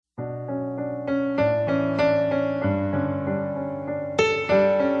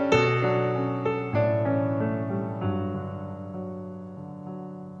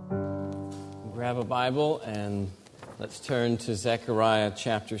a Bible, and let's turn to Zechariah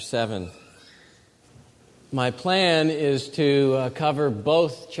chapter 7. My plan is to cover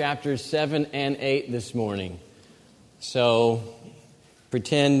both chapters 7 and 8 this morning. So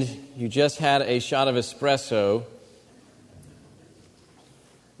pretend you just had a shot of espresso.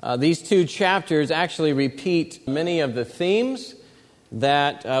 These two chapters actually repeat many of the themes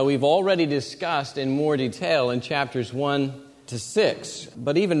that we've already discussed in more detail in chapters 1 to 6.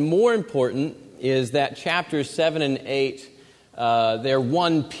 But even more important is that chapters 7 and 8, they're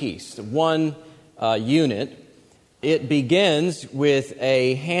one piece, one unit. It begins with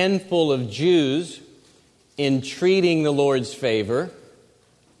a handful of Jews entreating the Lord's favor.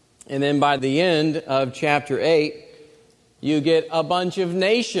 And then by the end of chapter 8, you get a bunch of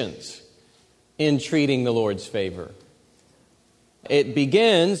nations entreating the Lord's favor. It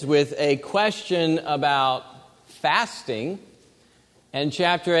begins with a question about fasting, and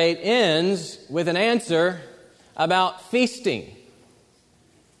chapter 8 ends with an answer about feasting.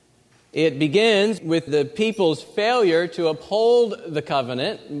 It begins with the people's failure to uphold the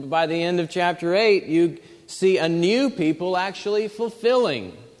covenant. By the end of chapter 8, you see a new people actually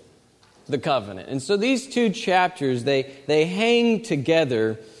fulfilling the covenant. And so these two chapters, they hang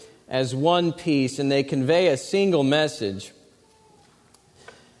together as one piece, and they convey a single message.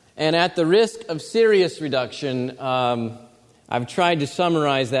 And at the risk of serious reduction, I've tried to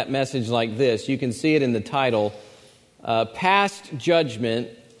summarize that message like this. You can see it in the title, Past Judgment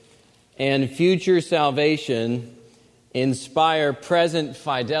and Future Salvation Inspire Present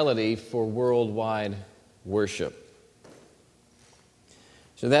Fidelity for Worldwide Worship.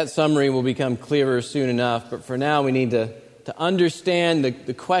 So that summary will become clearer soon enough, but for now we need to understand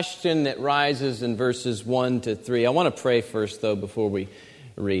the question that rises in verses 1 to 3. I want to pray first, though, before we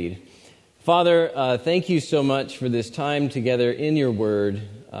read. Father, thank you so much for this time together in your word.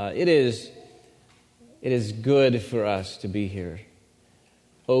 It is good for us to be here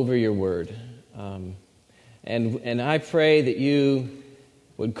over your word. And I pray that you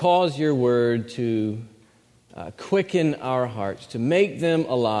would cause your word to quicken our hearts, to make them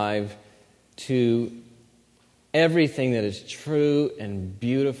alive to everything that is true and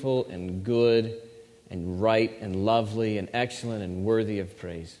beautiful and good and right and lovely and excellent and worthy of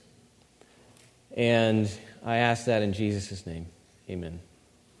praise. And I ask that in Jesus' name. Amen.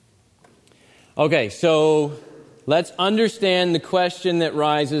 Okay, so let's understand the question that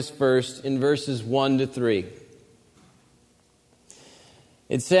rises first in verses 1 to 3.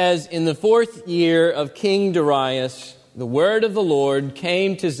 It says, "In the 4th year of King Darius, the word of the Lord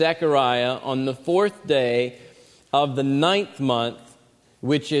came to Zechariah on the 4th day of the 9th month,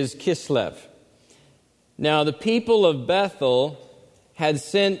 which is Kislev. Now the people of Bethel had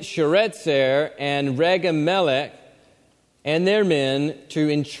sent Sheretzer and Regemelech and their men to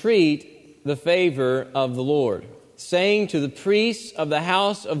entreat the favor of the Lord, saying to the priests of the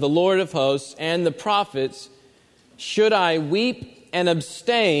house of the Lord of hosts and the prophets, 'Should I weep and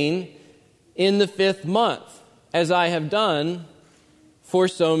abstain in the 5th month, as I have done for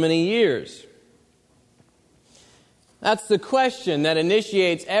so many years?'" That's the question that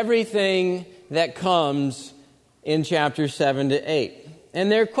initiates everything that comes in chapters 7 to 8.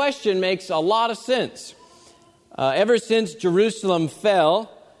 And their question makes a lot of sense. Ever since Jerusalem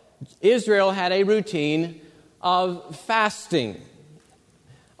fell, Israel had a routine of fasting.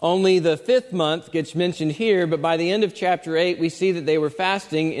 Only the 5th month gets mentioned here, but by the end of chapter 8, we see that they were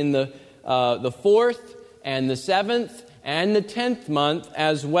fasting in the 4th and the 7th and the 10th month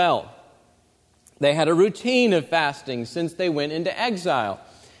as well. They had a routine of fasting since they went into exile.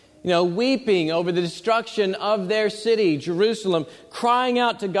 Weeping over the destruction of their city, Jerusalem, crying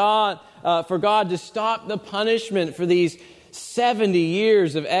out to God for God to stop the punishment for these 70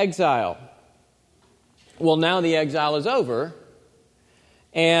 years of exile. Well, now the exile is over,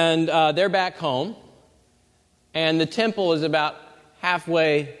 and they're back home, and the temple is about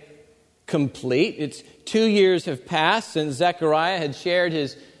halfway complete. It's 2 years have passed since Zechariah had shared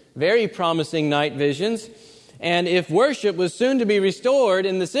his very promising night visions. And if worship was soon to be restored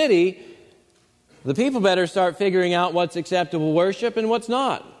in the city, the people better start figuring out what's acceptable worship and what's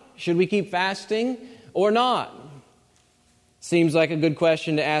not. Should we keep fasting or not? Seems like a good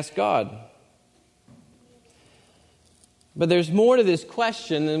question to ask God. But there's more to this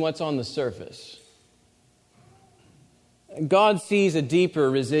question than what's on the surface. God sees a deeper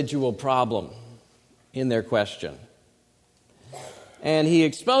residual problem in their question. And he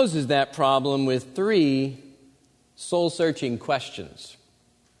exposes that problem with 3 soul-searching questions.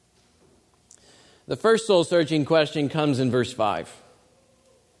 The first soul-searching question comes in verse 5.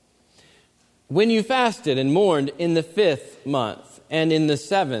 "When you fasted and mourned in the 5th month and in the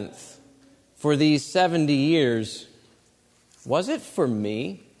 7th, for these 70 years, was it for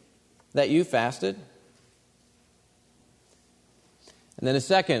me that you fasted? And then a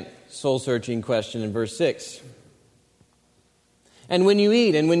second soul-searching question in verse 6. And when you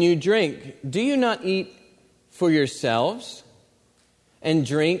eat and when you drink, do you not eat for yourselves and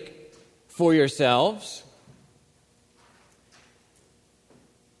drink for yourselves?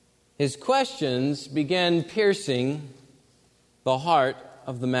 His questions began piercing the heart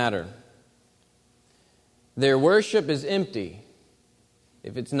of the matter. Their worship is empty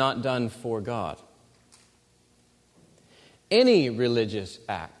if it's not done for God. Any religious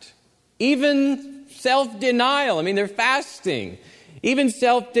act, even self-denial, they're fasting. Even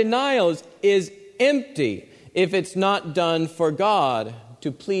self-denial is empty if it's not done for God,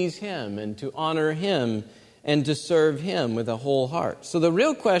 to please Him and to honor Him and to serve Him with a whole heart. So the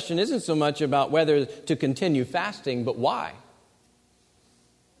real question isn't so much about whether to continue fasting, but why?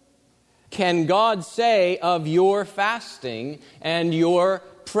 Can God say of your fasting and your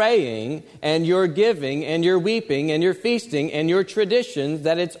praying and your giving and your weeping and your feasting and your traditions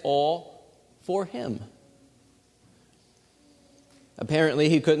that it's all for Him? Apparently,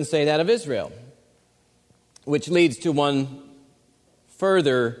 He couldn't say that of Israel, which leads to one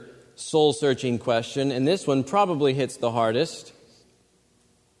further soul-searching question, and this one probably hits the hardest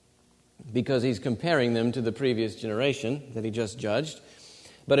because He's comparing them to the previous generation that He just judged.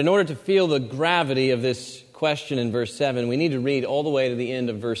 But in order to feel the gravity of this question in verse 7, we need to read all the way to the end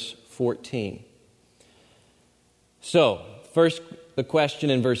of verse 14. So, first the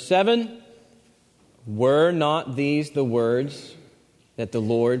question in verse 7, were not these the words that the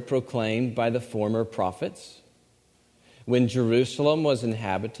Lord proclaimed by the former prophets, when Jerusalem was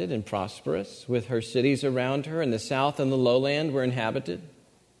inhabited and prosperous, with her cities around her, and the south and the lowland were inhabited?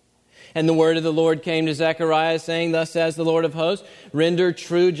 And the word of the Lord came to Zechariah, saying, Thus says the Lord of hosts, render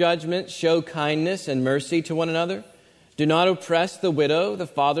true judgment, show kindness and mercy to one another. Do not oppress the widow, the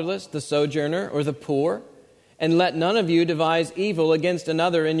fatherless, the sojourner, or the poor, and let none of you devise evil against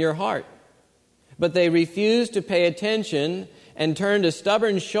another in your heart. But they refused to pay attention and turned a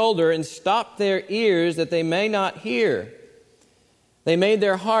stubborn shoulder and stopped their ears that they may not hear. They made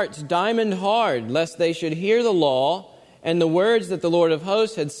their hearts diamond hard, lest they should hear the law and the words that the Lord of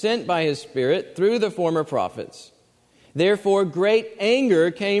hosts had sent by His Spirit through the former prophets. Therefore great anger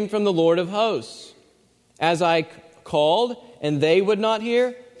came from the Lord of hosts. As I called, and they would not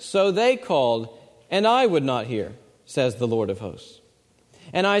hear, so they called, and I would not hear, says the Lord of hosts.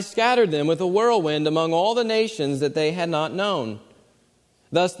 And I scattered them with a whirlwind among all the nations that they had not known.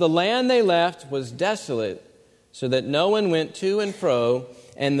 Thus the land they left was desolate, so that no one went to and fro,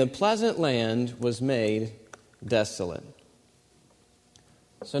 and the pleasant land was made desolate.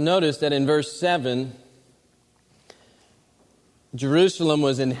 So notice that in verse 7, Jerusalem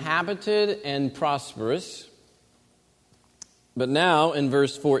was inhabited and prosperous. But now in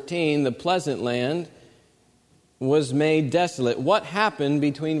verse 14, the pleasant land was made desolate. What happened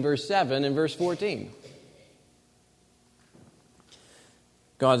between verse 7 and verse 14?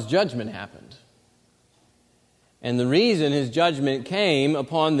 God's judgment happened. And the reason His judgment came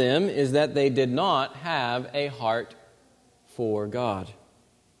upon them is that they did not have a heart for God.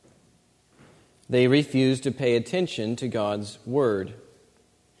 They refused to pay attention to God's word.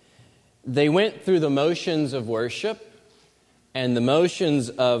 They went through the motions of worship and the motions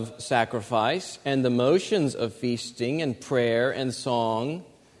of sacrifice and the motions of feasting and prayer and song,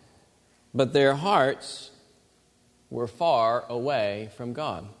 but their hearts were far away from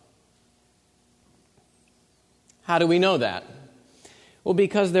God. How do we know that? Well,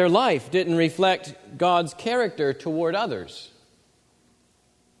 because their life didn't reflect God's character toward others.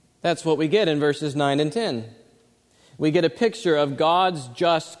 That's what we get in verses 9 and 10. We get a picture of God's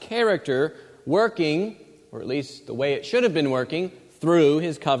just character working, or at least the way it should have been working, through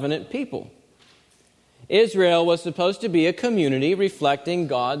His covenant people. Israel was supposed to be a community reflecting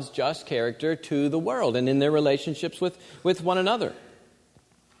God's just character to the world and in their relationships with one another.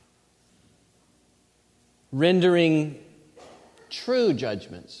 Rendering true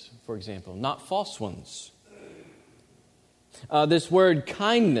judgments, for example, not false ones. This word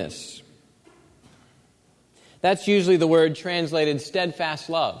kindness, that's usually the word translated steadfast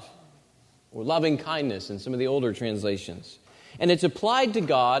love or loving kindness in some of the older translations. And it's applied to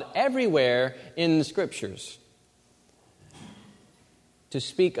God everywhere in the Scriptures to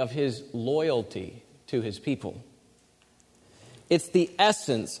speak of His loyalty to His people. It's the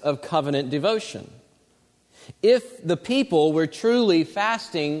essence of covenant devotion. If the people were truly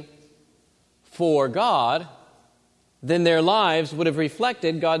fasting for God, then their lives would have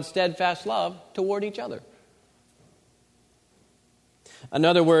reflected God's steadfast love toward each other.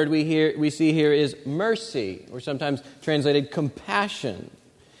 Another word we see here is mercy, or sometimes translated compassion.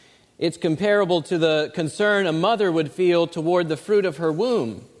 It's comparable to the concern a mother would feel toward the fruit of her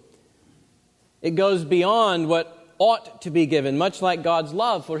womb. It goes beyond what ought to be given, much like God's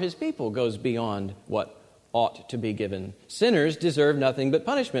love for His people goes beyond what ought to be given. Sinners deserve nothing but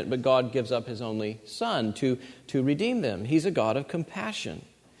punishment, but God gives up His only Son to redeem them. He's a God of compassion.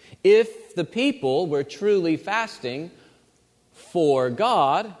 If the people were truly fasting for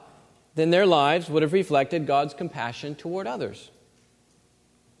God, then their lives would have reflected God's compassion toward others.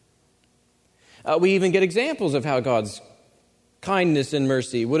 We even get examples of how God's kindness and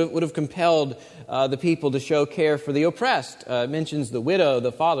mercy would have compelled the people to show care for the oppressed. It mentions the widow,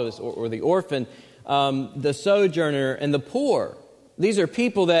 the fatherless, or the orphan, the sojourner, and the poor. These are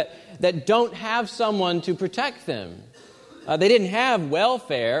people that don't have someone to protect them. They didn't have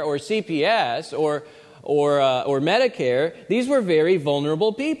welfare or CPS or Medicare. These were very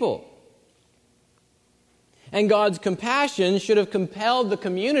vulnerable people. And God's compassion should have compelled the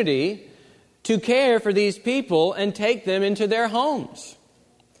community to care for these people and take them into their homes.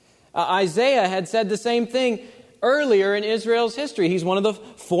 Isaiah had said the same thing earlier in Israel's history. He's one of the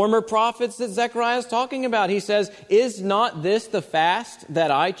former prophets that Zechariah is talking about. He says, "Is not this the fast that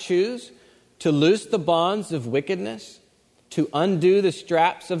I choose, to loose the bonds of wickedness, to undo the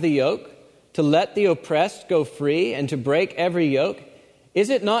straps of the yoke, to let the oppressed go free, and to break every yoke? Is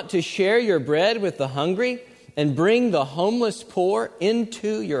it not to share your bread with the hungry and bring the homeless poor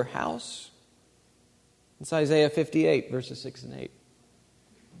into your house?" It's Isaiah 58, verses 6 and 8.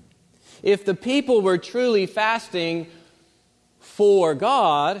 If the people were truly fasting for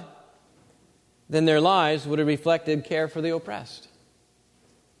God, then their lives would have reflected care for the oppressed.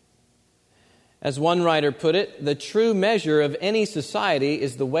 As one writer put it, the true measure of any society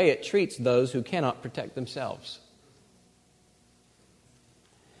is the way it treats those who cannot protect themselves.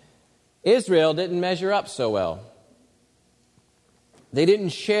 Israel didn't measure up so well. They didn't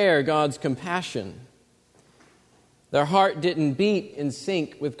share God's compassion. Their heart didn't beat in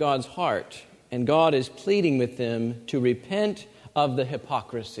sync with God's heart, and God is pleading with them to repent of the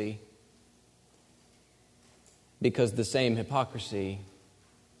hypocrisy, because the same hypocrisy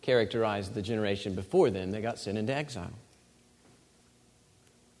characterized the generation before them that got sent into exile.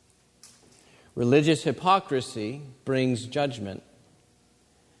 Religious hypocrisy brings judgment.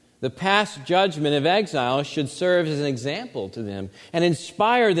 The past judgment of exile should serve as an example to them and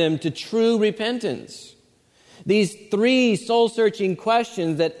inspire them to true repentance. These three soul-searching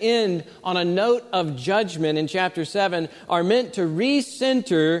questions that end on a note of judgment in chapter 7 are meant to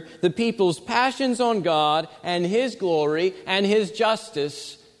recenter the people's passions on God and His glory and His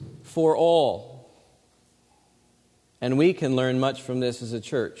justice for all. And we can learn much from this as a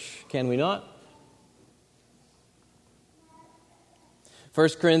church, can we not?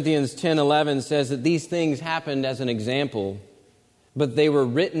 1 Corinthians 10:11 says that these things happened as an example, but they were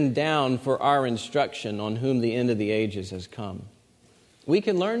written down for our instruction, on whom the end of the ages has come. We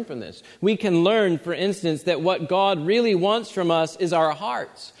can learn from this. We can learn, for instance, that what God really wants from us is our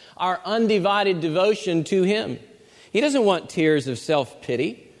hearts, our undivided devotion to Him. He doesn't want tears of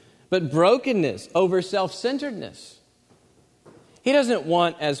self-pity, but brokenness over self-centeredness. He doesn't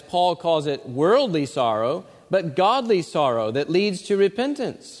want, as Paul calls it, worldly sorrow, but godly sorrow that leads to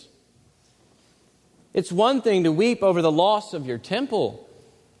repentance. It's one thing to weep over the loss of your temple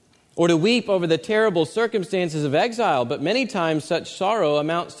or to weep over the terrible circumstances of exile, but many times such sorrow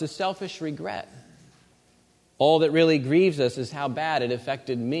amounts to selfish regret. All that really grieves us is how bad it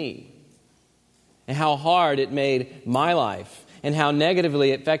affected me and how hard it made my life and how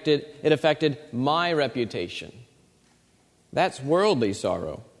negatively it affected my reputation. That's worldly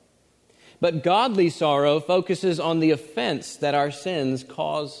sorrow. But godly sorrow focuses on the offense that our sins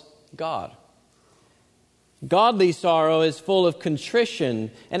cause God. Godly sorrow is full of contrition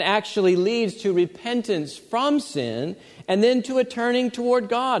and actually leads to repentance from sin and then to a turning toward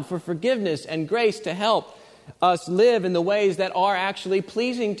God for forgiveness and grace to help us live in the ways that are actually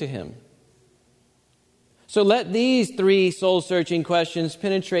pleasing to Him. So let these three soul-searching questions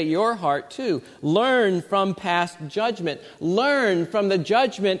penetrate your heart too. Learn from past judgment. Learn from the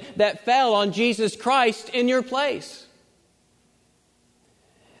judgment that fell on Jesus Christ in your place.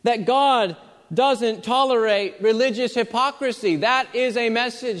 That God doesn't tolerate religious hypocrisy. That is a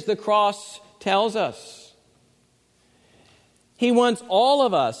message the cross tells us. He wants all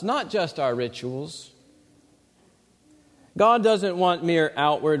of us, not just our rituals. God doesn't want mere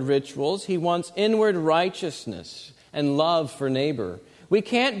outward rituals. He wants inward righteousness and love for neighbor. We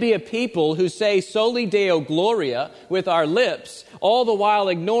can't be a people who say soli Deo Gloria with our lips, all the while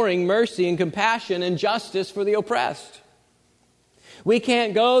ignoring mercy and compassion and justice for the oppressed. We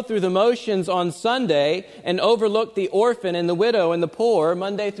can't go through the motions on Sunday and overlook the orphan and the widow and the poor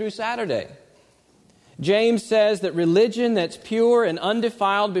Monday through Saturday. James says that religion that's pure and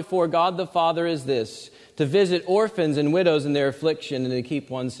undefiled before God the Father is this: to visit orphans and widows in their affliction and to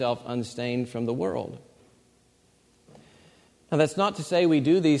keep oneself unstained from the world. Now, that's not to say we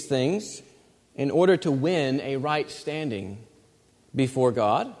do these things in order to win a right standing before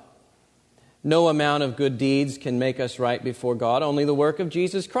God. No amount of good deeds can make us right before God. Only the work of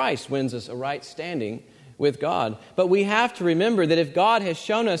Jesus Christ wins us a right standing with God. But we have to remember that if God has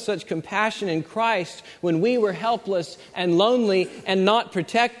shown us such compassion in Christ when we were helpless and lonely and not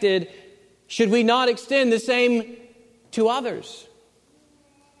protected, should we not extend the same to others?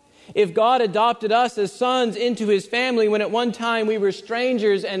 If God adopted us as sons into His family when at one time we were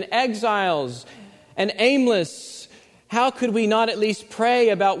strangers and exiles and aimless, how could we not at least pray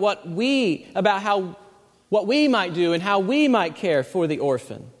about what we might do and how we might care for the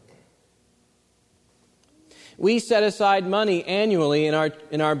orphan? We set aside money annually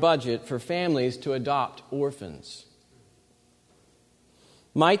in our budget for families to adopt orphans.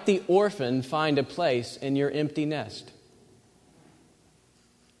 Might the orphan find a place in your empty nest?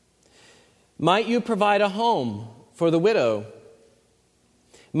 Might you provide a home for the widow?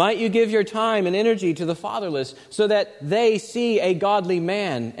 Might you give your time and energy to the fatherless so that they see a godly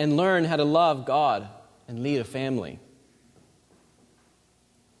man and learn how to love God and lead a family?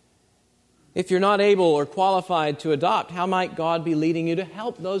 If you're not able or qualified to adopt, how might God be leading you to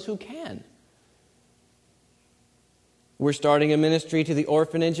help those who can? We're starting a ministry to the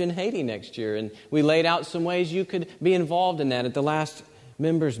orphanage in Haiti next year, and we laid out some ways you could be involved in that at the last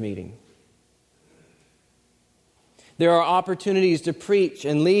members' meeting. There are opportunities to preach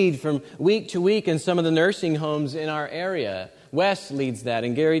and lead from week to week in some of the nursing homes in our area. Wes leads that,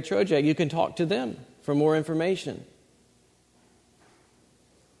 and Gary Trojak. You can talk to them for more information.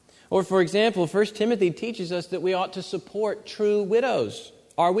 Or, for example, 1 Timothy teaches us that we ought to support true widows.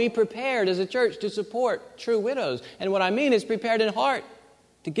 Are we prepared as a church to support true widows? And what I mean is prepared in heart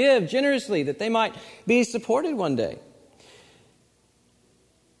to give generously that they might be supported one day.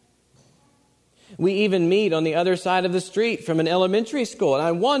 We even meet on the other side of the street from an elementary school. And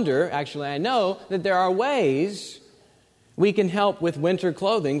I know that there are ways we can help with winter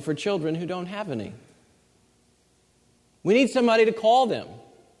clothing for children who don't have any. We need somebody to call them.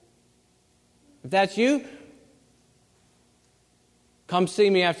 If that's you, come see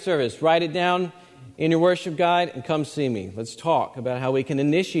me after service. Write it down in your worship guide and come see me. Let's talk about how we can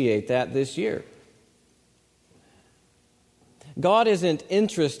initiate that this year. God isn't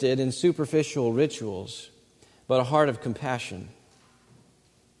interested in superficial rituals, but a heart of compassion.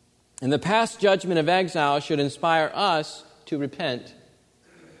 And the past judgment of exile should inspire us to repent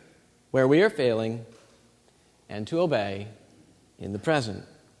where we are failing and to obey in the present.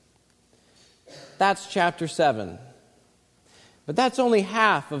 That's chapter 7. But that's only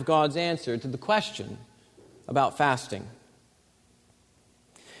half of God's answer to the question about fasting.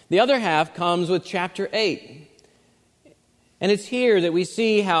 The other half comes with chapter 8. And it's here that we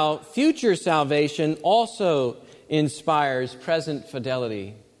see how future salvation also inspires present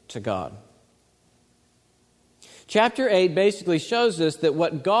fidelity to God. Chapter 8 basically shows us that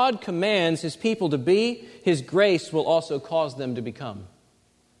what God commands His people to be, His grace will also cause them to become.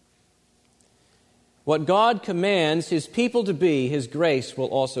 What God commands His people to be, His grace will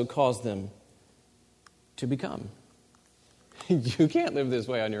also cause them to become. You can't live this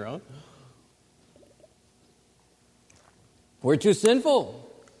way on your own. We're too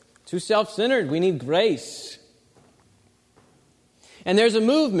sinful, too self-centered. We need grace. And there's a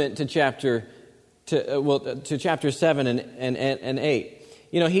movement to chapter 7 and 8.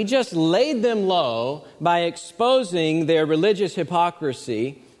 You know, He just laid them low by exposing their religious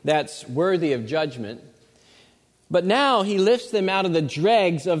hypocrisy that's worthy of judgment. But now He lifts them out of the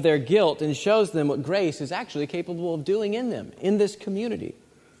dregs of their guilt and shows them what grace is actually capable of doing in them, in this community.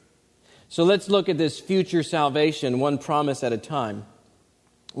 So let's look at this future salvation, one promise at a time.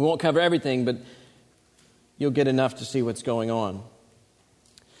 We won't cover everything, but you'll get enough to see what's going on.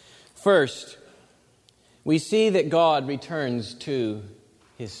 First, we see that God returns to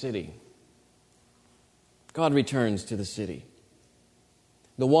His city. God returns to the city.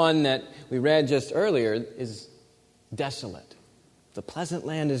 The one that we read just earlier is desolate. The pleasant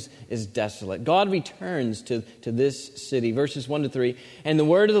land is desolate. God returns to this city. Verses 1 to 3. And the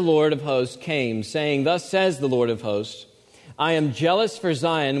word of the Lord of hosts came, saying, Thus says the Lord of hosts, I am jealous for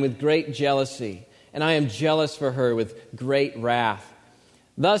Zion with great jealousy, and I am jealous for her with great wrath.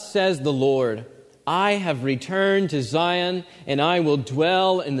 Thus says the Lord, I have returned to Zion, and I will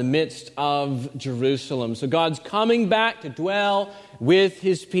dwell in the midst of Jerusalem. So God's coming back to dwell with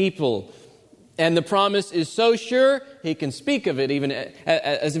his people. And the promise is so sure, he can speak of it even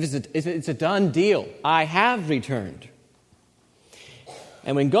as if it's a done deal. I have returned.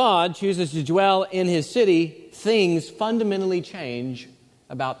 And when God chooses to dwell in his city, things fundamentally change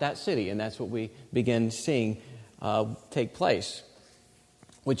about that city. And that's what we begin seeing take place,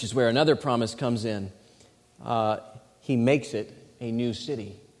 which is where another promise comes in. He makes it a new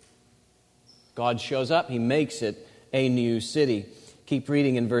city. God shows up, he makes it a new city. Keep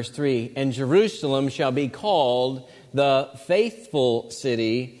reading in verse 3. And Jerusalem shall be called the faithful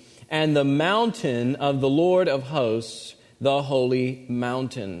city, and the mountain of the Lord of hosts, the holy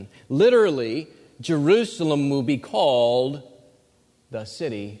mountain. Literally, Jerusalem will be called the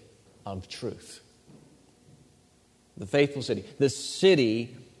city of truth. The faithful city, the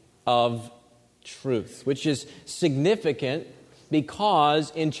city of truth, which is significant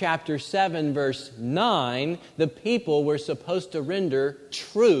because in chapter 7, verse 9, the people were supposed to render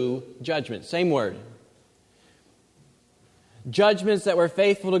true judgment. Same word. Judgments that were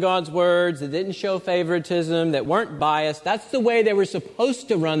faithful to God's words, that didn't show favoritism, that weren't biased. That's the way they were supposed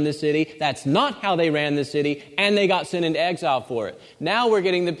to run the city. That's not how they ran the city, and they got sent into exile for it. Now we're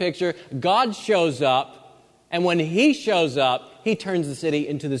getting the picture. God shows up, and when he shows up, he turns the city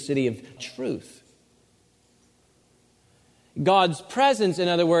into the city of truth. God's presence, in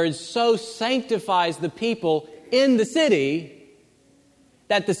other words, so sanctifies the people in the city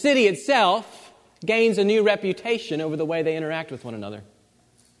that the city itself gains a new reputation over the way they interact with one another.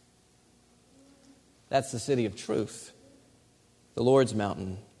 That's the city of truth, the Lord's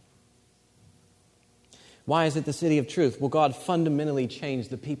mountain. Why is it the city of truth? Well, God fundamentally changed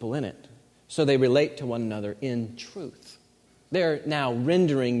the people in it so they relate to one another in truth. They're now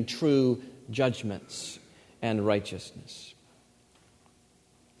rendering true judgments and righteousness.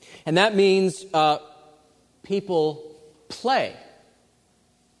 And that means people play.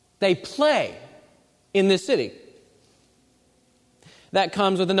 They play in this city. That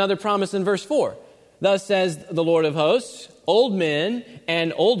comes with another promise in verse 4. Thus says the Lord of hosts, old men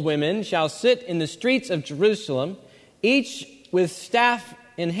and old women shall sit in the streets of Jerusalem, each with staff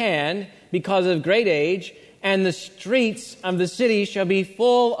in hand because of great age, and the streets of the city shall be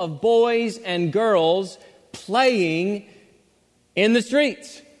full of boys and girls playing in the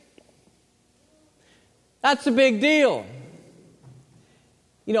streets. That's a big deal.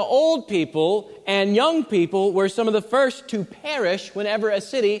 You know, old people and young people were some of the first to perish whenever a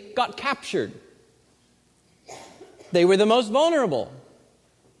city got captured. They were the most vulnerable.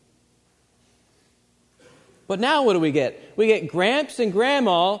 But now what do we get? We get Gramps and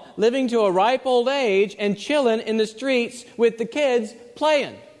Grandma living to a ripe old age and chilling in the streets with the kids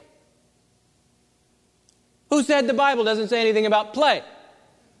playing. Who said the Bible doesn't say anything about play?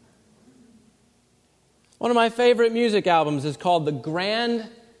 One of my favorite music albums is called The Grand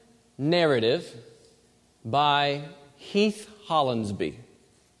Narrative by Heath Hollinsby.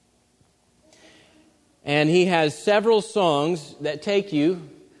 And he has several songs that take you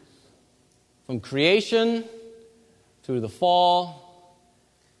from creation through the fall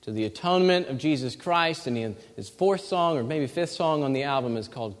to the atonement of Jesus Christ. And his fourth song, or maybe fifth song on the album, is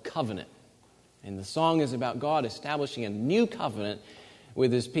called Covenant. And the song is about God establishing a new covenant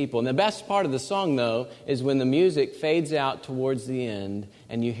with his people. And the best part of the song, though, is when the music fades out towards the end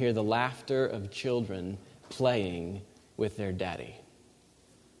and you hear the laughter of children playing with their daddy.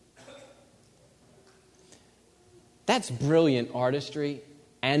 That's brilliant artistry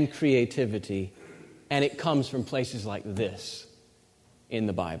and creativity, and it comes from places like this in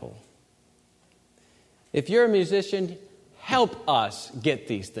the Bible. If you're a musician, help us get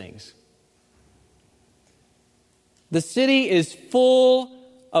these things. The city is full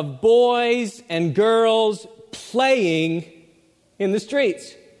of boys and girls playing in the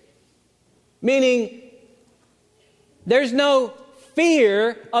streets. Meaning, there's no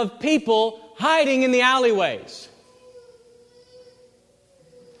fear of people hiding in the alleyways.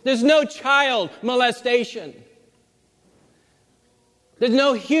 There's no child molestation. There's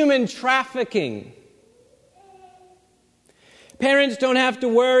no human trafficking. Parents don't have to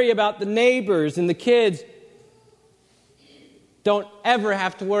worry about the neighbors, and the kids don't ever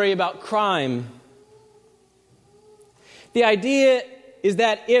have to worry about crime. The idea is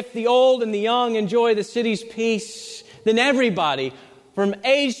that if the old and the young enjoy the city's peace, then everybody from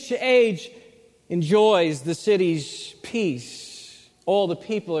age to age enjoys the city's peace. All the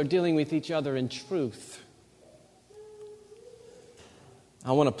people are dealing with each other in truth.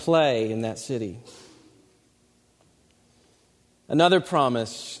 I want to play in that city. Another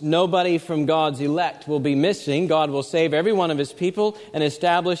promise, nobody from God's elect will be missing. God will save every one of His people and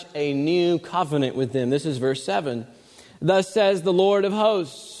establish a new covenant with them. This is verse 7. Thus says the Lord of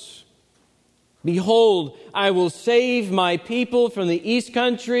hosts, behold, I will save my people from the east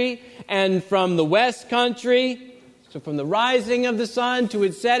country and from the west country. So from the rising of the sun to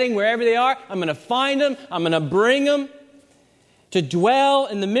its setting, wherever they are, I'm going to find them. I'm going to bring them to dwell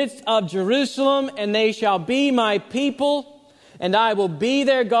in the midst of Jerusalem, and they shall be my people. And I will be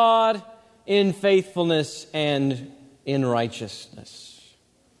their God in faithfulness and in righteousness.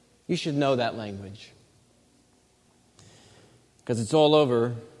 You should know that language, because it's all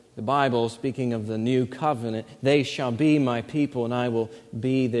over the Bible, speaking of the new covenant. They shall be my people, and I will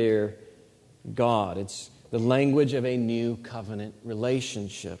be their God. It's the language of a new covenant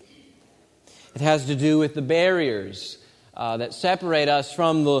relationship. It has to do with the barriers that separate us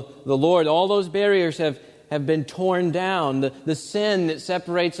from the Lord. All those barriers have been torn down. The sin that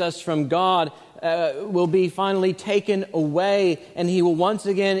separates us from God will be finally taken away, and He will once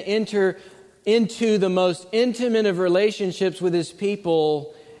again enter into the most intimate of relationships with His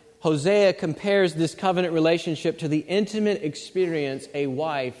people. Hosea compares this covenant relationship to the intimate experience a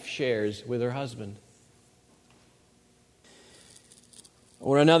wife shares with her husband.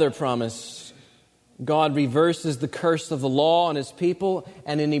 Or another promise, God reverses the curse of the law on His people,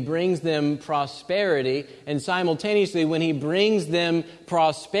 and then He brings them prosperity. And simultaneously, when He brings them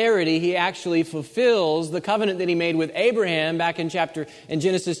prosperity, He actually fulfills the covenant that He made with Abraham back in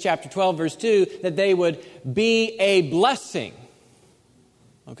Genesis chapter 12, verse 2, that they would be a blessing.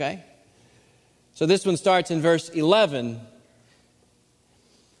 Okay? So this one starts in verse 11.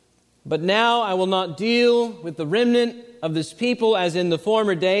 But now I will not deal with the remnant of this people as in the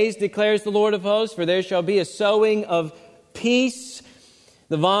former days, declares the Lord of hosts, for there shall be a sowing of peace.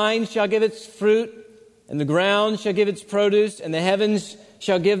 The vine shall give its fruit, and the ground shall give its produce, and the heavens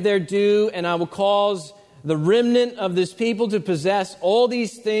shall give their due, and I will cause the remnant of this people to possess all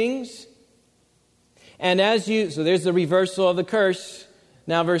these things. And so there's the reversal of the curse.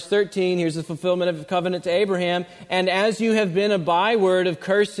 Now verse 13, here's the fulfillment of the covenant to Abraham. And as you have been a byword of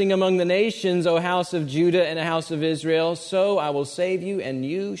cursing among the nations, O house of Judah and a house of Israel, so I will save you, and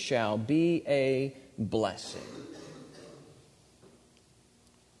you shall be a blessing.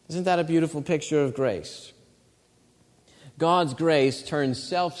 Isn't that a beautiful picture of grace? God's grace turns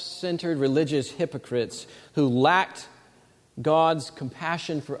self-centered religious hypocrites who lacked God's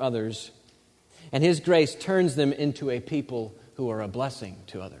compassion for others, and His grace turns them into a people who are a blessing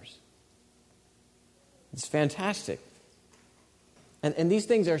to others. It's fantastic. And these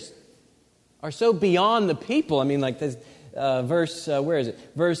things are so beyond the people. I mean, like this verse, where is it?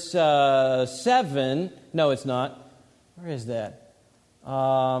 Verse 7. No, it's not. Where is that?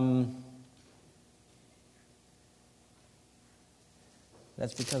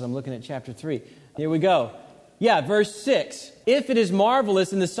 That's because I'm looking at chapter 3. Here we go. Yeah, verse 6. If it is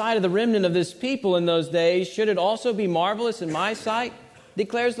marvelous in the sight of the remnant of this people in those days, should it also be marvelous in my sight,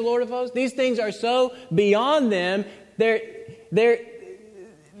 declares the Lord of hosts? These things are so beyond them,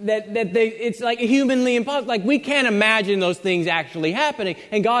 it's like humanly impossible. Like, we can't imagine those things actually happening.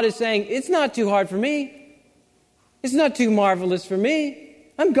 And God is saying, it's not too hard for me. It's not too marvelous for me.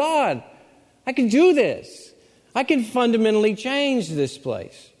 I'm God. I can do this. I can fundamentally change this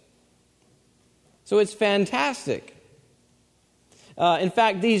place. So it's fantastic. In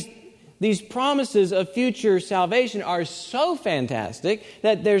fact, these promises of future salvation are so fantastic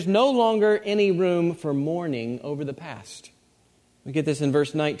that there's no longer any room for mourning over the past. We get this in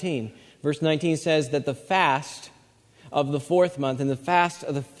verse 19. Verse 19 says that the fast of the 4th month, and the fast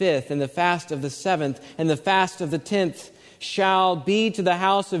of the 5th, and the fast of the 7th, and the fast of the 10th shall be to the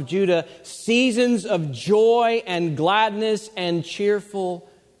house of Judah seasons of joy and gladness and cheerful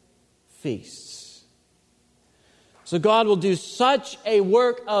feasts. So God will do such a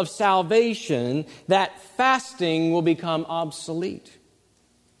work of salvation that fasting will become obsolete.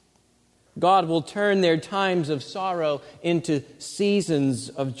 God will turn their times of sorrow into seasons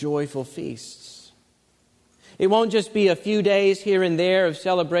of joyful feasts. It won't just be a few days here and there of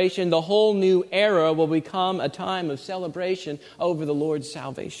celebration. The whole new era will become a time of celebration over the Lord's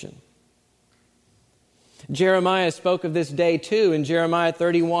salvation. Jeremiah spoke of this day too in Jeremiah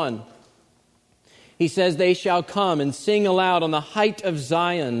 31. He says, they shall come and sing aloud on the height of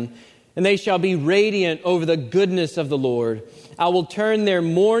Zion, and they shall be radiant over the goodness of the Lord. I will turn their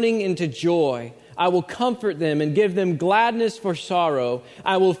mourning into joy. I will comfort them and give them gladness for sorrow.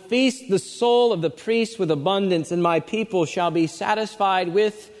 I will feast the soul of the priest with abundance, and my people shall be satisfied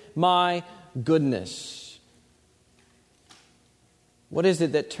with my goodness. What is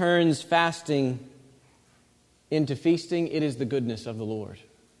it that turns fasting into feasting, it is the goodness of the Lord.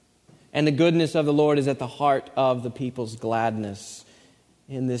 And the goodness of the Lord is at the heart of the people's gladness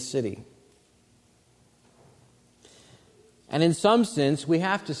in this city. And in some sense, we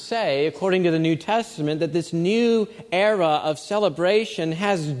have to say, according to the New Testament, that this new era of celebration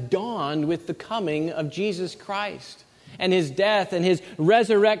has dawned with the coming of Jesus Christ and His death and His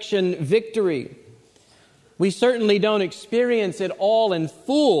resurrection victory. We certainly don't experience it all in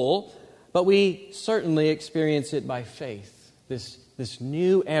full, but we certainly experience it by faith. This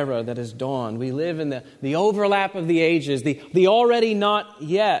new era that has dawned. We live in the overlap of the ages, the already not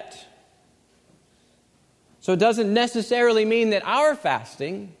yet. So it doesn't necessarily mean that our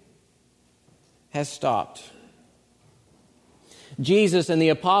fasting has stopped. Jesus and the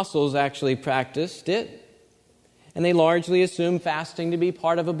apostles actually practiced it, and they largely assumed fasting to be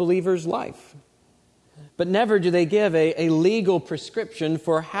part of a believer's life. But never do they give a legal prescription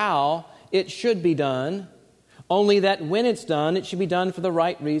for how it should be done, only that when it's done, it should be done for the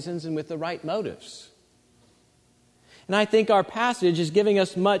right reasons and with the right motives. And I think our passage is giving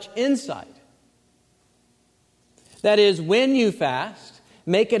us much insight. That is, when you fast,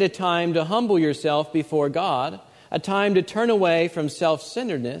 make it a time to humble yourself before God, a time to turn away from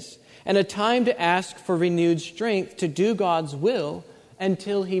self-centeredness, and a time to ask for renewed strength to do God's will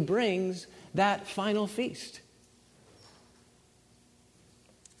until He brings that final feast.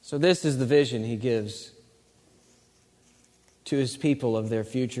 So this is the vision He gives to His people of their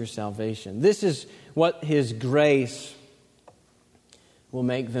future salvation. This is what His grace will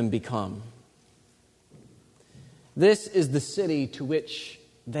make them become. This is the city to which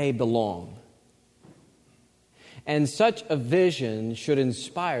they belong. And such a vision should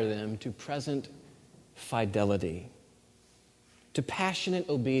inspire them to present fidelity, to passionate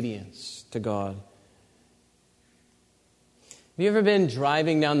obedience to God. Have you ever been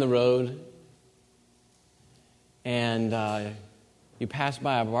driving down the road and you pass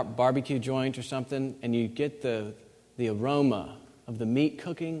by a barbecue joint or something and you get the aroma of the meat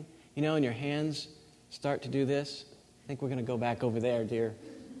cooking, and your hands start to do this? I think we're going to go back over there, dear,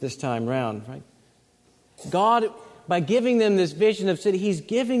 this time round, right? God, by giving them this vision of city, He's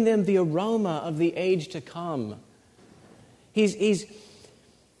giving them the aroma of the age to come. He's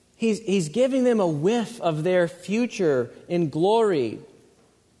giving them a whiff of their future in glory.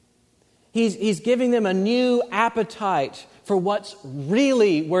 He's giving them a new appetite for what's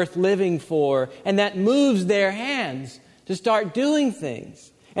really worth living for, and that moves their hands to start doing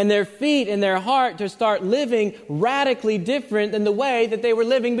things, and their feet and their heart to start living radically different than the way that they were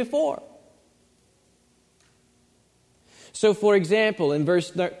living before. So, for example, in verse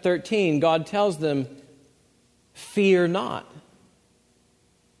 13, God tells them, "Fear not,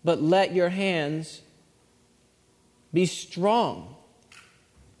 but let your hands be strong."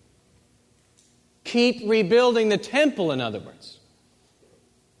 Keep rebuilding the temple, in other words.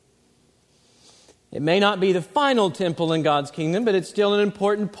 It may not be the final temple in God's kingdom, but it's still an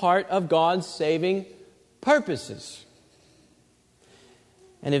important part of God's saving purposes.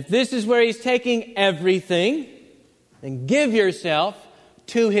 And if this is where He's taking everything, then give yourself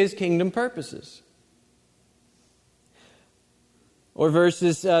to His kingdom purposes. Or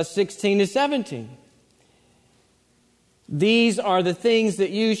verses 16 to 17. These are the things that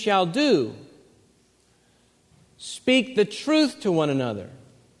you shall do. Speak the truth to one another.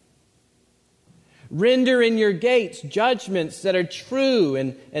 Render in your gates judgments that are true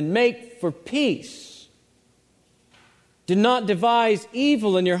and make for peace. Do not devise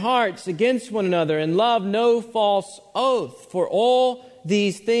evil in your hearts against one another, and love no false oath. For all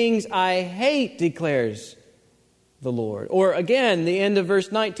these things I hate, declares the Lord. Or again, the end of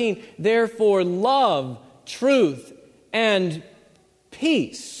verse 19. Therefore love, truth, and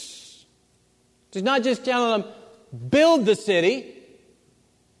peace. He's not just telling them, build the city,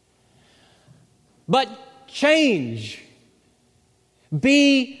 but change.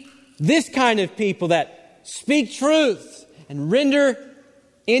 Be this kind of people that speak truth and render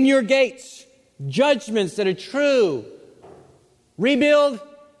in your gates judgments that are true. Rebuild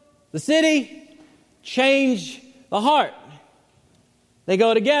the city, change the heart. They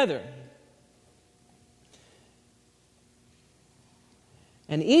go together.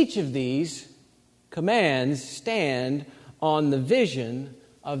 And each of these commands stand on the vision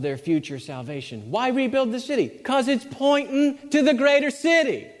of their future salvation. Why rebuild the city? Because it's pointing to the greater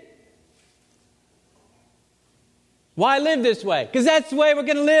city. Why live this way? Because that's the way we're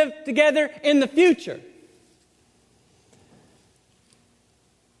going to live together in the future.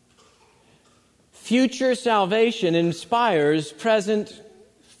 Future salvation inspires present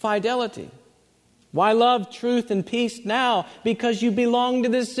fidelity. Why love truth and peace now? Because you belong to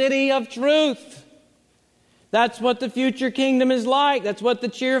the city of truth. That's what the future kingdom is like. That's what the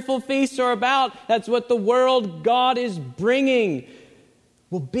cheerful feasts are about. That's what the world God is bringing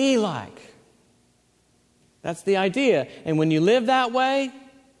will be like. That's the idea. And when you live that way,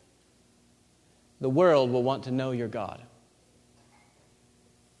 the world will want to know your God.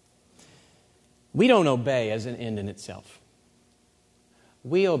 We don't obey as an end in itself.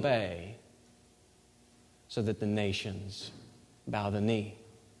 We obey so that the nations bow the knee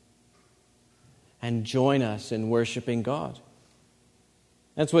and join us in worshiping God.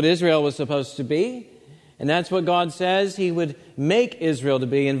 That's what Israel was supposed to be. And that's what God says He would make Israel to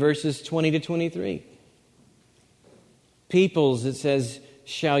be in verses 20 to 23. Peoples, it says,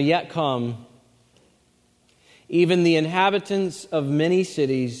 shall yet come, even the inhabitants of many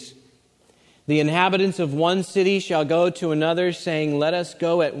cities. The inhabitants of one city shall go to another, saying, let us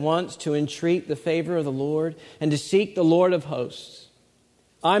go at once to entreat the favor of the Lord and to seek the Lord of hosts.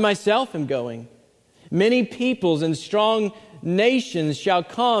 I myself am going. Many peoples and strong nations shall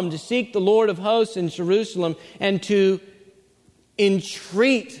come to seek the Lord of hosts in Jerusalem and to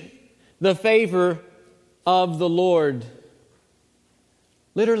entreat the favor of the Lord.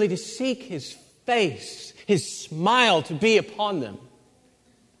 Literally to seek His face, His smile to be upon them.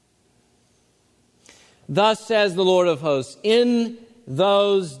 Thus says the Lord of hosts, in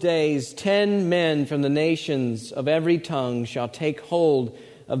those days 10 men from the nations of every tongue shall take hold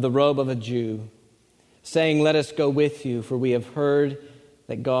of the robe of a Jew, saying, let us go with you, for we have heard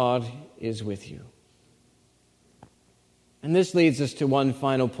that God is with you. And this leads us to one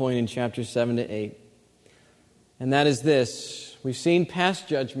final point in chapters 7 to 8. And that is this. We've seen past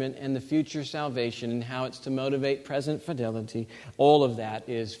judgment and the future salvation and how it's to motivate present fidelity. All of that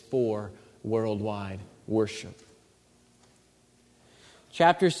is for worldwide worship.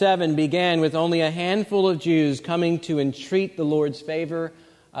 Chapter 7 began with only a handful of Jews coming to entreat the Lord's favor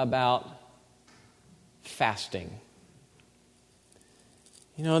about fasting.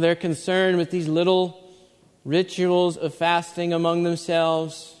 You know, they're concerned with these little rituals of fasting among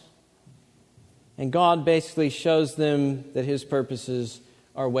themselves. And God basically shows them that His purposes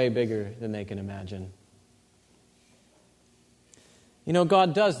are way bigger than they can imagine. You know,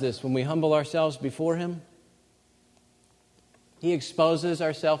 God does this when we humble ourselves before Him. He exposes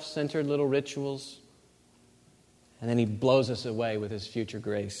our self-centered little rituals, and then He blows us away with His future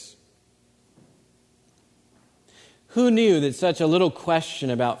grace. Who knew that such a little question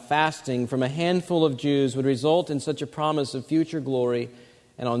about fasting from a handful of Jews would result in such a promise of future glory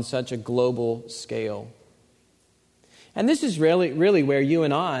and on such a global scale? And this is really where you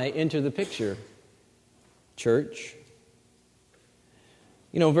and I enter the picture, church.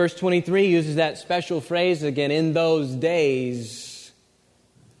 You know, verse 23 uses that special phrase again, in those days,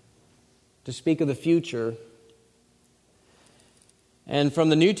 to speak of the future. And from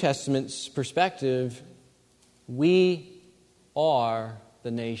the New Testament's perspective, we are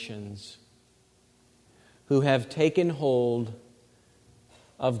the nations who have taken hold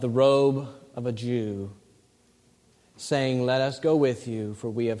of the robe of a Jew, saying, let us go with you, for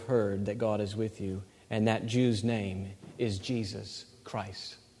we have heard that God is with you. And that Jew's name is Jesus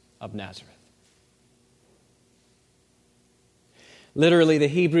Christ of Nazareth. Literally, the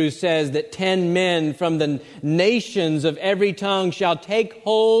Hebrew says that 10 men from the nations of every tongue shall take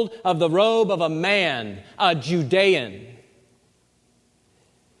hold of the robe of a man, a Judean.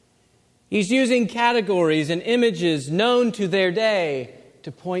 He's using categories and images known to their day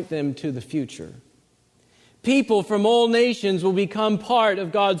to point them to the future. People from all nations will become part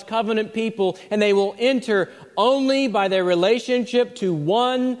of God's covenant people, and they will enter only by their relationship to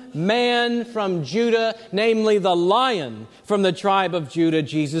one man from Judah, namely the Lion from the tribe of Judah,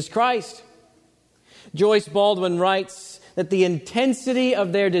 Jesus Christ. Joyce Baldwin writes that the intensity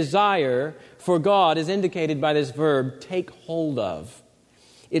of their desire for God is indicated by this verb, take hold of.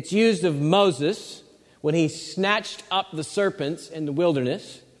 It's used of Moses when he snatched up the serpents in the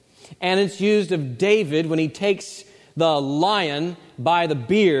wilderness. And it's used of David when he takes the lion by the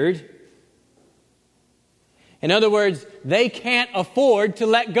beard. In other words, they can't afford to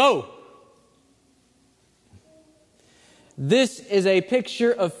let go. This is a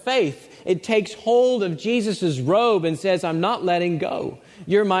picture of faith. It takes hold of Jesus' robe and says, I'm not letting go.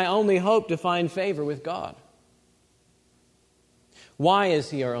 You're my only hope to find favor with God. Why is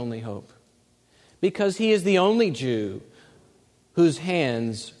He our only hope? Because He is the only Jew whose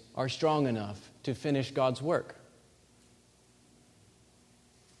hands are strong enough to finish God's work.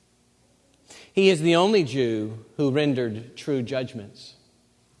 He is the only Jew who rendered true judgments.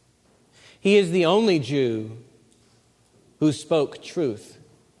 He is the only Jew who spoke truth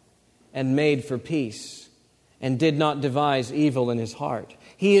and made for peace and did not devise evil in his heart.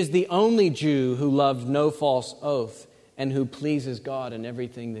 He is the only Jew who loved no false oath and who pleases God in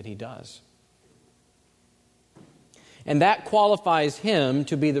everything that he does. And that qualifies him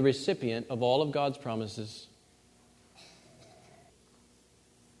to be the recipient of all of God's promises.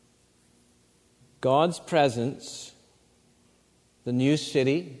 God's presence, the new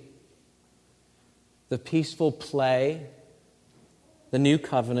city, the peaceful play, the new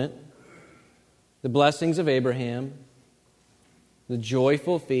covenant, the blessings of Abraham, the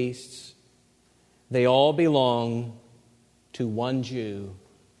joyful feasts, they all belong to one Jew,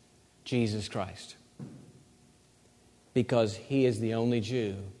 Jesus Christ. Because he is the only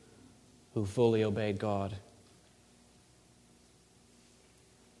Jew who fully obeyed God.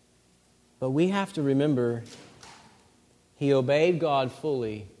 But we have to remember, he obeyed God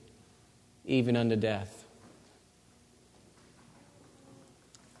fully, even unto death.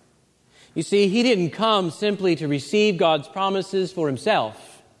 You see, he didn't come simply to receive God's promises for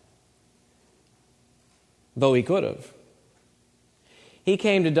himself, though he could have. He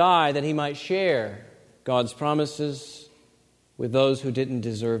came to die that he might share God's promises with those who didn't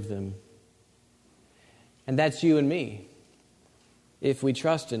deserve them. And that's you and me, if we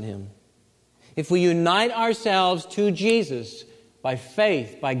trust in him. If we unite ourselves to Jesus by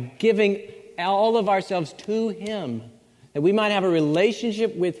faith, by giving all of ourselves to him, that we might have a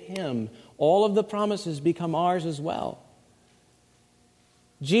relationship with him, all of the promises become ours as well.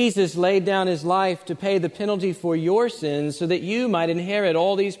 Jesus laid down his life to pay the penalty for your sins so that you might inherit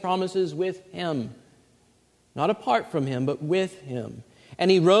all these promises with him. Not apart from him, but with him.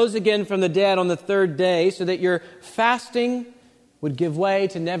 And he rose again from the dead on the third day so that your fasting would give way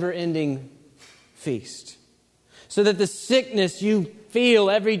to never-ending feast. So that the sickness you feel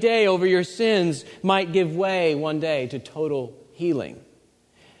every day over your sins might give way one day to total healing.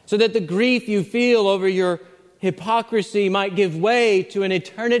 So that the grief you feel over your hypocrisy might give way to an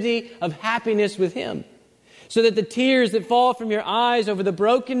eternity of happiness with him. So that the tears that fall from your eyes over the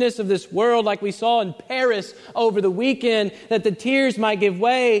brokenness of this world, like we saw in Paris over the weekend, that the tears might give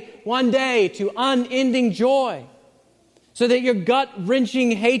way one day to unending joy. So that your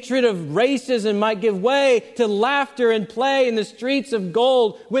gut-wrenching hatred of racism might give way to laughter and play in the streets of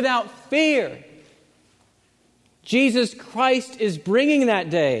gold without fear. Jesus Christ is bringing that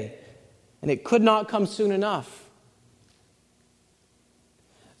day, and it could not come soon enough.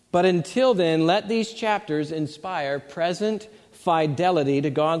 But until then, let these chapters inspire present fidelity to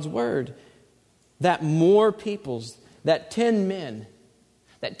God's Word. That more peoples, that 10 men,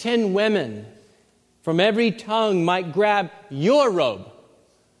 that 10 women from every tongue might grab your robe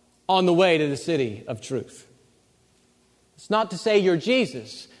on the way to the city of truth. It's not to say you're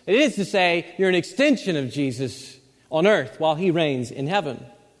Jesus. It is to say you're an extension of Jesus on earth while he reigns in heaven.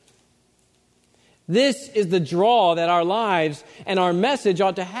 This is the draw that our lives and our message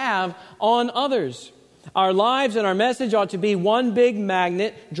ought to have on others. Our lives and our message ought to be one big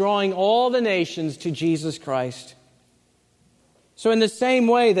magnet drawing all the nations to Jesus Christ. So in the same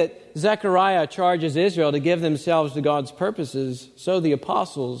way that Zechariah charges Israel to give themselves to God's purposes, so the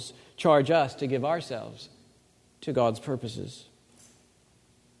apostles charge us to give ourselves to God's purposes.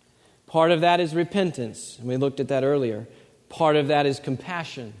 Part of that is repentance, and we looked at that earlier. Part of that is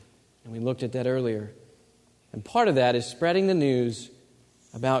compassion, and we looked at that earlier. And part of that is spreading the news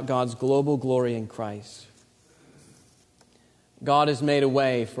about God's global glory in Christ. God has made a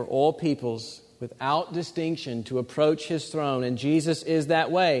way for all peoples without distinction to approach his throne, and Jesus is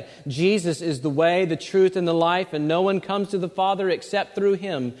that way. Jesus is the way, the truth, and the life, and no one comes to the Father except through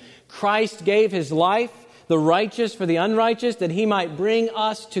him. Christ gave his life, the righteous for the unrighteous, that he might bring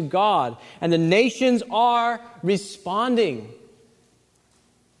us to God. And the nations are responding.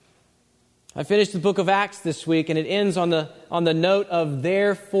 I finished the book of Acts this week, and it ends on the note of,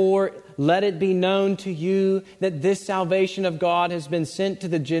 therefore, let it be known to you that this salvation of God has been sent to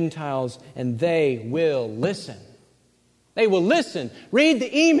the Gentiles, and they will listen. They will listen. Read the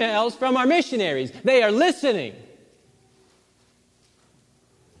emails from our missionaries. They are listening.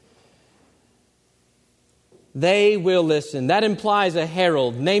 They will listen. That implies a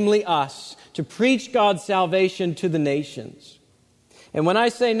herald, namely us, to preach God's salvation to the nations. And when I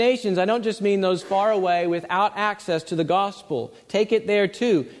say nations, I don't just mean those far away without access to the gospel. Take it there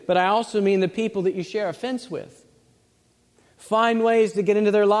too. But I also mean the people that you share a fence with. Find ways to get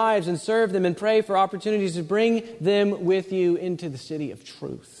into their lives and serve them and pray for opportunities to bring them with you into the city of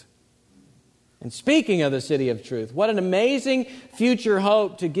truth. And speaking of the city of truth, what an amazing future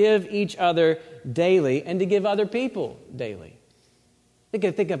hope to give each other daily and to give other people daily.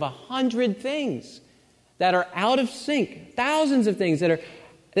 Think of 100 things that are out of sync, thousands of things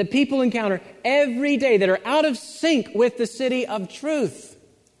that people encounter every day that are out of sync with the city of truth.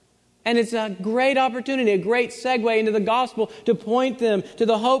 And it's a great opportunity, a great segue into the gospel to point them to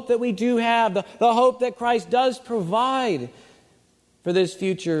the hope that we do have, the hope that Christ does provide for this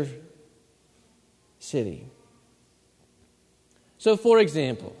future city. So, for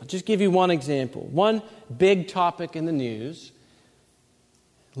example, I'll just give you one example. One big topic in the news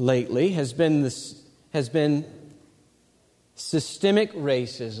lately has been systemic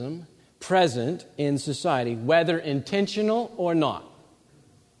racism present in society, whether intentional or not.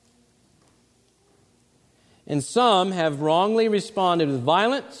 And some have wrongly responded with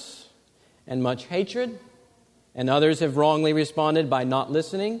violence and much hatred, and others have wrongly responded by not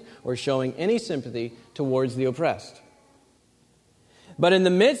listening or showing any sympathy towards the oppressed. But in the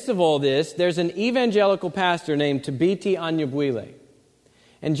midst of all this, there's an evangelical pastor named Tabiti Anyabwile.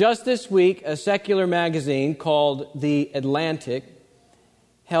 And just this week, a secular magazine called The Atlantic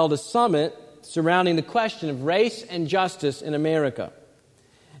held a summit surrounding the question of race and justice in America.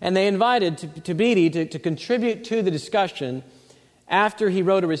 And they invited Tabiti to contribute to the discussion after he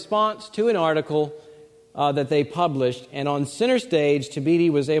wrote a response to an article that they published. And on center stage, Tabiti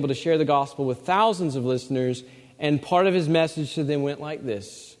was able to share the gospel with thousands of listeners, and part of his message to them went like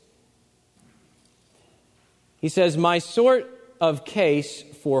this. He says, "My sort of case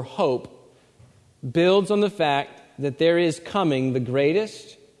for hope builds on the fact that there is coming the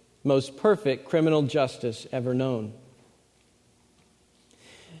greatest, most perfect criminal justice ever known.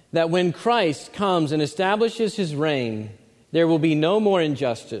 That when Christ comes and establishes his reign, there will be no more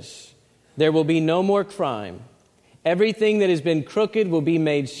injustice. There will be no more crime. Everything that has been crooked will be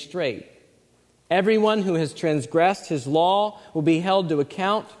made straight. Everyone who has transgressed his law will be held to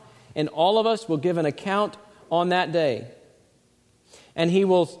account, and all of us will give an account on that day. And he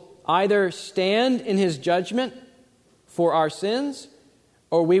will either stand in his judgment for our sins,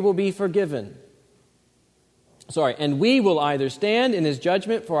 or we will be forgiven. And we will either stand in his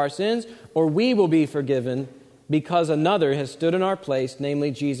judgment for our sins, or we will be forgiven because another has stood in our place,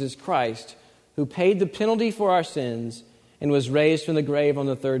 namely Jesus Christ, who paid the penalty for our sins and was raised from the grave on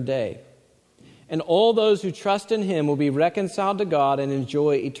the third day. And all those who trust in him will be reconciled to God and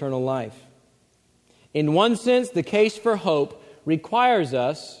enjoy eternal life. In one sense, the case for hope requires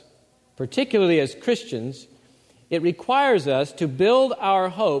us, particularly as Christians, it requires us to build our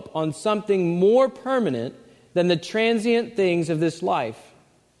hope on something more permanent than the transient things of this life,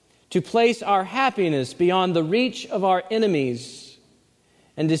 to place our happiness beyond the reach of our enemies,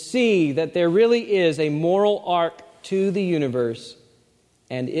 and to see that there really is a moral arc to the universe,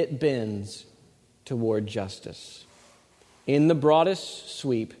 and it bends toward justice. In the broadest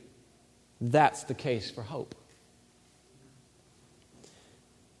sweep, that's the case for hope."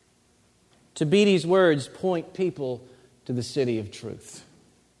 Tabiti's words point people to the city of truth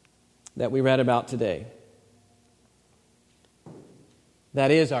that we read about today.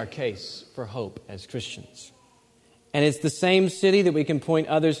 That is our case for hope as Christians. And it's the same city that we can point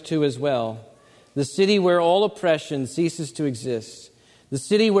others to as well. The city where all oppression ceases to exist. The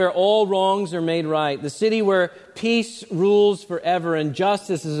city where all wrongs are made right. The city where peace rules forever and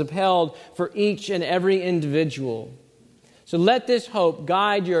justice is upheld for each and every individual. So let this hope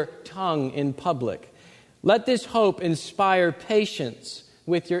guide your tongue in public. Let this hope inspire patience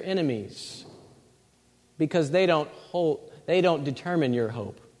with your enemies, because they don't determine your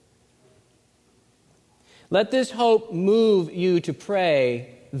hope. Let this hope move you to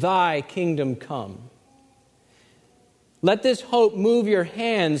pray, "Thy kingdom come." Let this hope move your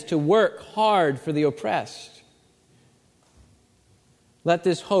hands to work hard for the oppressed. Let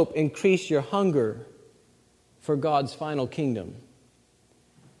this hope increase your hunger for God's final kingdom.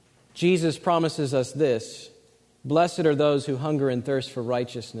 Jesus promises us this: "Blessed are those who hunger and thirst for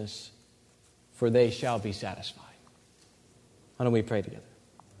righteousness, for they shall be satisfied." Why don't we pray together?